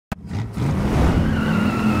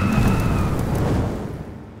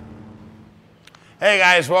Hey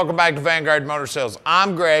guys, welcome back to Vanguard Motor Sales.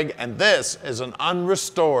 I'm Greg, and this is an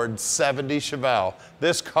unrestored 70 Chevelle.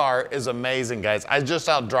 This car is amazing, guys. I was just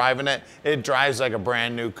out driving it. It drives like a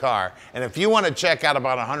brand new car. And if you want to check out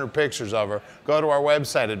about 100 pictures of her, go to our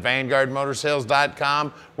website at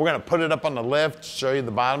vanguardmotorsales.com. We're going to put it up on the lift, show you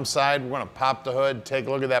the bottom side. We're going to pop the hood, take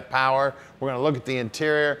a look at that power. We're going to look at the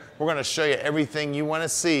interior. We're going to show you everything you want to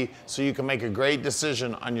see so you can make a great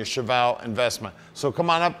decision on your Chevelle investment. So come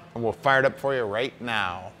on up and we'll fire it up for you right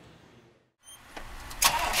now.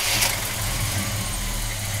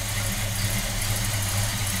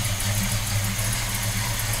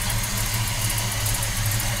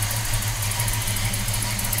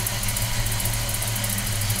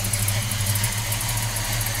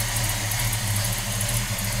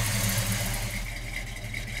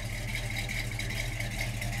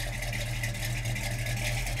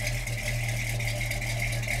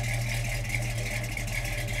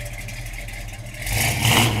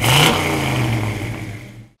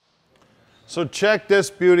 So check this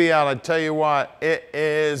beauty out. I tell you what, it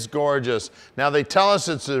is gorgeous. Now they tell us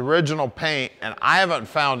it's the original paint, and I haven't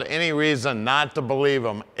found any reason not to believe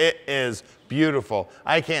them. It is beautiful.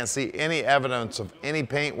 I can't see any evidence of any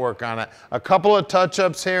paint work on it. A couple of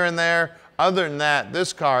touch-ups here and there. Other than that,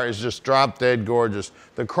 this car is just drop dead gorgeous.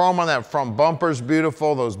 The chrome on that front bumper is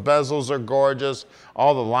beautiful. Those bezels are gorgeous.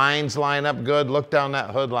 All the lines line up good. Look down that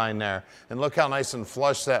hood line there. And look how nice and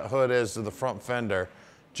flush that hood is to the front fender.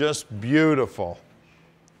 Just beautiful.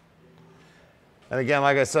 And again,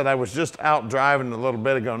 like I said, I was just out driving a little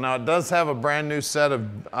bit ago. Now it does have a brand new set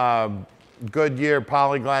of Goodyear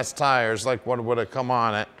polyglass tires, like what would have come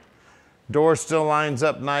on it. Door still lines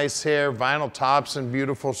up nice here. Vinyl tops in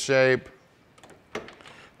beautiful shape.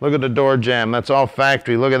 Look at the door jamb. That's all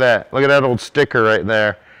factory. Look at that. Look at that old sticker right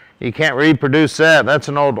there. You can't reproduce that. That's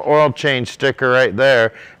an old oil change sticker right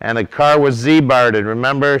there. And the car was Z-barred.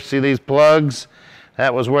 Remember? See these plugs?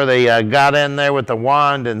 That was where they got in there with the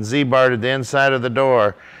wand and Z-barred the inside of the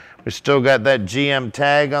door. We still got that GM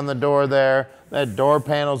tag on the door there. That door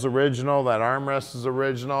panel's original. That armrest is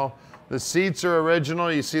original. The seats are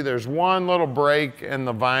original. You see there's one little break in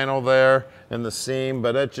the vinyl there in the seam,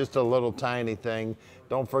 but it's just a little tiny thing.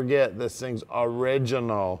 Don't forget, this thing's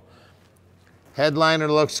original.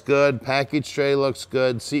 Headliner looks good. Package tray looks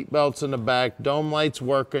good. Seat belts in the back. Dome lights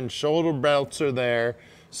working. Shoulder belts are there.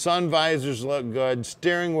 Sun visors look good.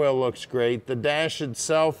 Steering wheel looks great. The dash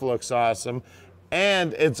itself looks awesome.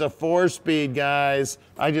 And it's a 4-speed, guys.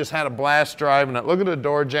 I just had a blast driving it. Look at the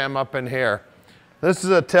door jamb up in here. This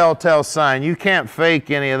is a telltale sign. You can't fake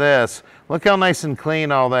any of this. Look how nice and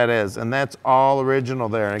clean all that is. And that's all original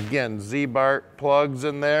there. And again, Z-bar plugs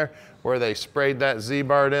in there where they sprayed that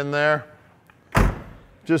Z-bar in there.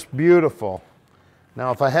 Just beautiful.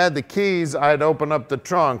 Now, if I had the keys, I'd open up the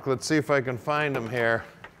trunk. Let's see if I can find them here.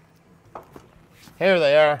 Here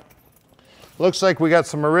they are. Looks like we got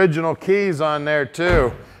some original keys on there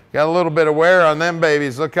too. Got a little bit of wear on them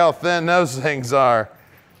babies. Look how thin those things are.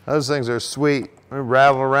 Those things are sweet. They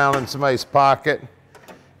rattle around in somebody's pocket.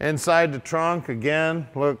 Inside the trunk, again,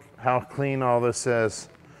 look how clean all this is.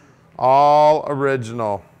 All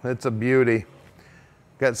original. It's a beauty.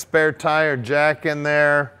 Got spare tire jack in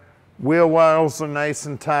there. Wheel wells are nice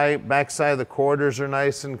and tight. Backside of the quarters are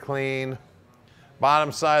nice and clean.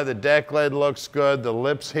 Bottom side of the deck lid looks good. The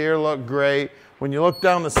lips here look great. When you look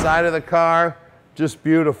down the side of the car, just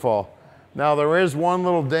beautiful. Now there is one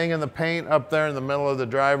little ding in the paint up there in the middle of the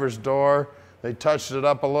driver's door. They touched it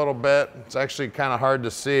up a little bit. It's actually kind of hard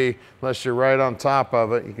to see unless you're right on top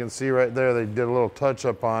of it. You can see right there they did a little touch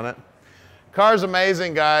up on it. Car's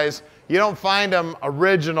amazing, guys. You don't find them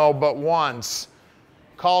original but once.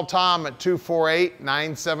 Call Tom at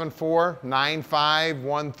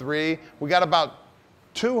 248-974-9513. We got about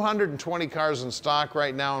 220 cars in stock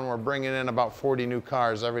right now, and we're bringing in about 40 new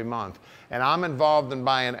cars every month. And I'm involved in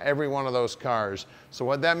buying every one of those cars. So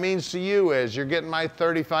what that means to you is you're getting my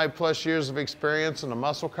 35 plus years of experience in the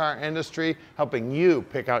muscle car industry, helping you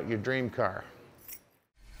pick out your dream car.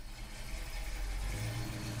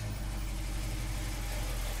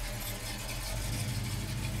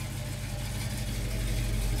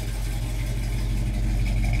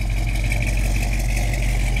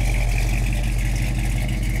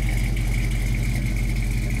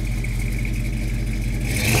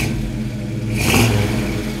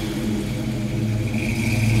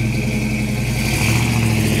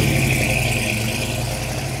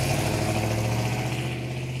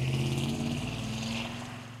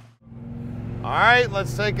 All right,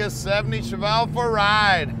 let's take a 70 Chevelle for a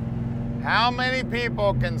ride. How many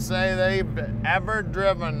people can say they've ever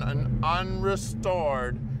driven an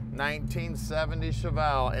unrestored 1970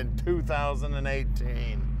 Chevelle in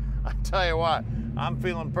 2018. I tell you what, I'm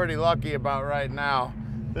feeling pretty lucky about right now.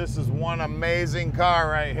 This is one amazing car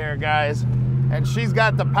right here, guys. And she's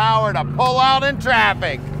got the power to pull out in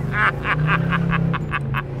traffic.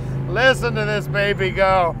 Listen to this baby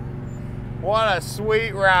go. What a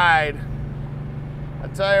sweet ride. I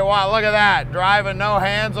tell you what, look at that. Driving no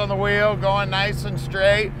hands on the wheel, going nice and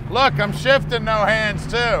straight. Look, I'm shifting no hands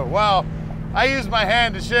too. Well, I use my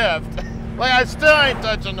hand to shift. Look, I still ain't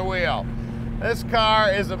touching the wheel. This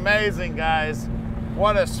car is amazing, guys.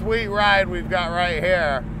 What a sweet ride we've got right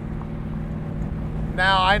here.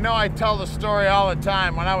 Now, I know I tell the story all the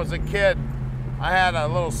time. When I was a kid, I had a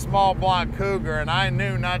little small block Cougar, and I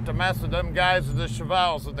knew not to mess with them guys with the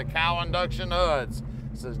Chevelles with the cowl induction hoods.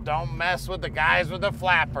 It says, don't mess with the guys with the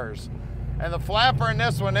flappers. And the flapper in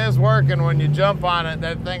this one is working. When you jump on it,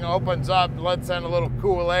 that thing opens up, lets in a little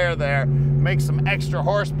cool air there, makes some extra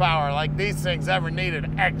horsepower, like these things ever needed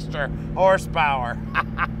extra horsepower.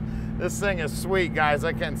 This thing is sweet, guys.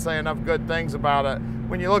 I can't say enough good things about it.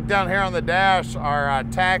 When you look down here on the dash, our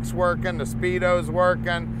tach's working, the speedo's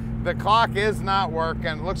working, the clock is not working.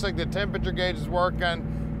 It looks like the temperature gauge is working,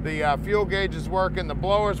 the fuel gauge is working, the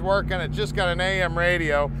blower's working. It just got an AM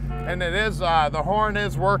radio, and it is the horn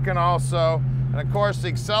is working also. And of course, the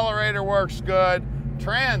accelerator works good.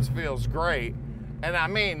 Trans feels great. And I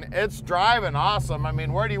mean, it's driving awesome. I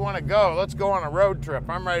mean, where do you want to go? Let's go on a road trip.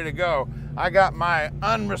 I'm ready to go. I got my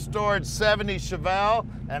unrestored 70 Chevelle,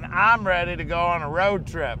 and I'm ready to go on a road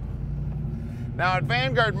trip. Now at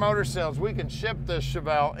Vanguard Motor Sales, we can ship this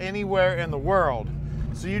Chevelle anywhere in the world.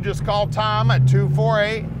 So you just call Tom at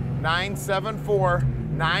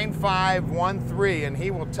 248-974-9513, and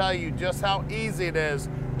he will tell you just how easy it is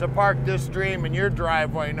to park this dream in your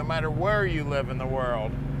driveway, no matter where you live in the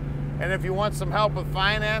world. And if you want some help with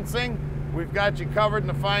financing, we've got you covered in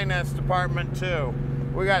the finance department too.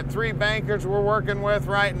 We got 3 bankers we're working with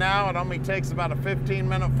right now. It only takes about a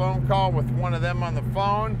 15-minute phone call with one of them on the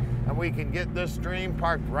phone, and we can get this dream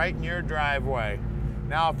parked right in your driveway.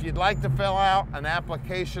 Now, if you'd like to fill out an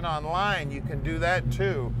application online, you can do that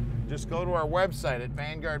too. Just go to our website at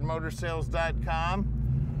vanguardmotorsales.com.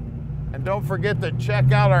 And don't forget to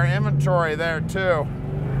check out our inventory there too.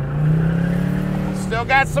 Still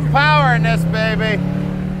got some power in this baby.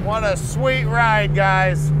 What a sweet ride,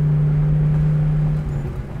 guys.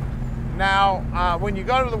 Now, when you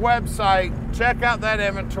go to the website, check out that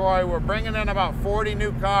inventory. We're bringing in about 40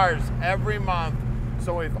 new cars every month,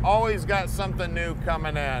 so we've always got something new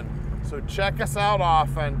coming in. So check us out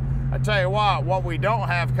often. I tell you what we don't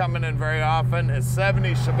have coming in very often is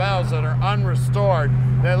 70 Chevelles that are unrestored,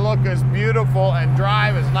 that look as beautiful and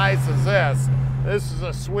drive as nice as this. This is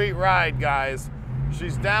a sweet ride, guys.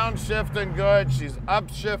 She's downshifting good, she's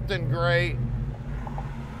upshifting great.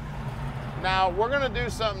 Now, we're gonna do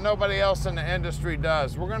something nobody else in the industry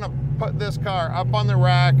does. We're gonna put this car up on the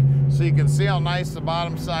rack so you can see how nice the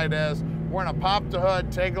bottom side is. We're gonna pop the hood,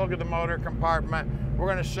 take a look at the motor compartment. We're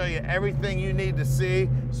gonna show you everything you need to see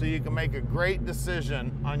so you can make a great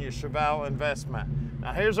decision on your Chevelle investment.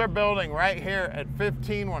 Now, here's our building right here at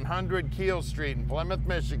 15100 Keel Street in Plymouth,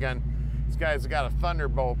 Michigan. This guy's got a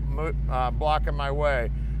Thunderbolt blocking my way.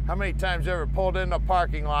 How many times you ever pulled into a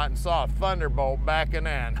parking lot and saw a Thunderbolt backing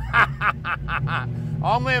in?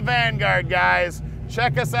 Only a Vanguard, guys.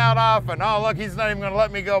 Check us out often. Oh, look, he's not even gonna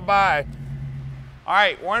let me go by. All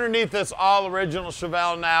right, we're underneath this all original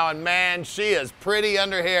Chevelle now, and man, she is pretty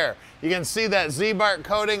under here. You can see that Z-Bark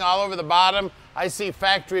coating all over the bottom. I see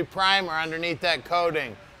factory primer underneath that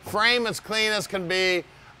coating. Frame as clean as can be.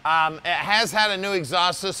 It has had a new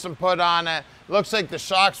exhaust system put on it. Looks like the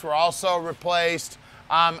shocks were also replaced.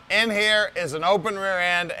 In here is an open rear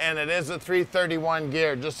end, and it is a 331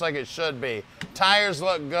 gear, just like it should be. Tires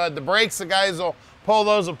look good. The brakes, the guys will pull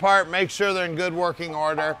those apart, make sure they're in good working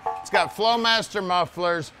order. It's got Flowmaster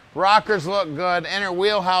mufflers. Rockers look good. Inner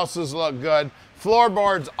wheelhouses look good.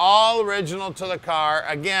 Floorboards all original to the car.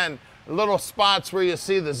 Again, little spots where you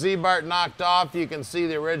see the Z-Bark knocked off. You can see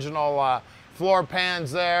the original floor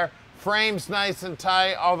pans there. Frame's nice and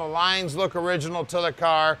tight. All the lines look original to the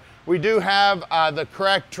car. We do have the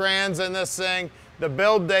correct trans in this thing. The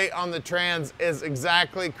build date on the trans is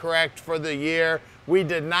exactly correct for the year. We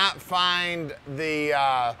did not find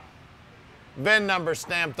the VIN number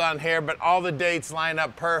stamped on here, but all the dates line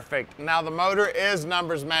up perfect. Now the motor is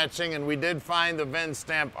numbers matching, and we did find the VIN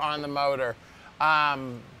stamp on the motor.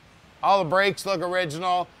 All the brakes look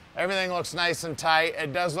original. Everything looks nice and tight.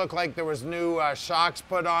 It does look like there was new shocks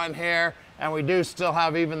put on here, and we do still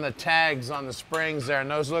have even the tags on the springs there,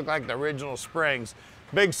 and those look like the original springs.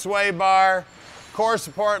 Big sway bar. Core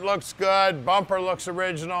support looks good, bumper looks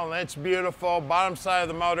original, and it's beautiful. Bottom side of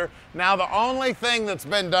the motor. Now the only thing that's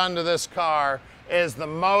been done to this car is the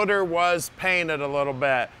motor was painted a little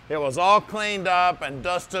bit. It was all cleaned up and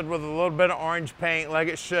dusted with a little bit of orange paint like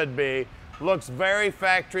it should be. Looks very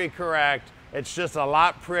factory correct. It's just a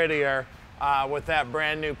lot prettier with that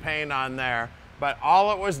brand new paint on there. But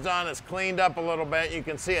all it was done is cleaned up a little bit. You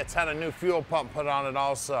can see it's had a new fuel pump put on it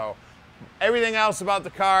also. Everything else about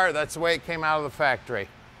the car, that's the way it came out of the factory,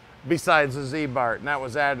 besides the Z-Bart, and that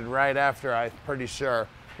was added right after, I'm pretty sure.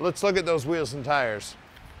 Let's look at those wheels and tires.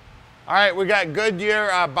 All right, we got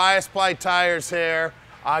Goodyear bias ply tires here.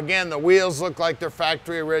 Again, the wheels look like they're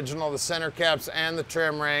factory original, the center caps and the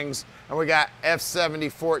trim rings, and we got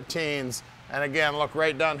F70 14s. And again, look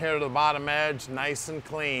right down here to the bottom edge, nice and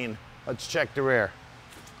clean. Let's check the rear.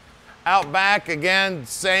 Out back, again,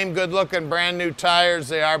 same good looking brand new tires.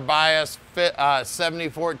 They are bias fit 70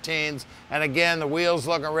 14s. And again, the wheels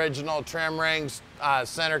look original, trim rings,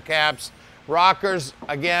 center caps. Rockers,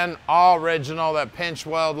 again, all original. That pinch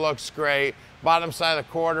weld looks great. Bottom side of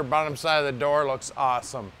the quarter, bottom side of the door looks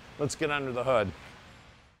awesome. Let's get under the hood.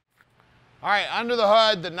 All right, under the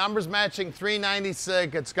hood, the Numbers Matching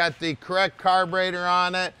 396. It's got the correct carburetor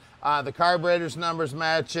on it. The carburetor's numbers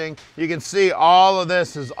matching. You can see all of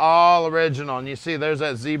this is all original. And you see there's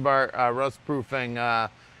that Z-Bart rust proofing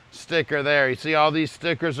sticker there. You see all these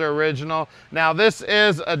stickers are original. Now this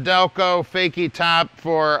is a Delco fakie top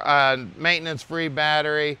for maintenance-free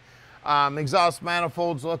battery. Exhaust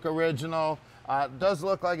manifolds look original. It does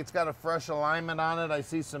look like it's got a fresh alignment on it. I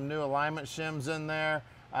see some new alignment shims in there.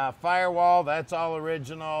 Firewall, that's all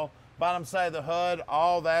original. Bottom side of the hood,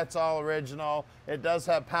 all that's all original. It does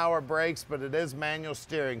have power brakes, but it is manual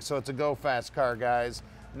steering, so it's a go-fast car, guys.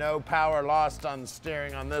 No power lost on the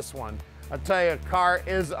steering on this one. I tell you, car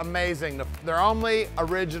is amazing. They're only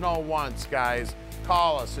original once, guys.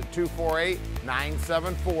 Call us at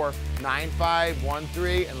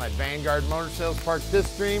 248-974-9513 and let Vanguard Motor Sales park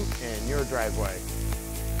this dream in your driveway.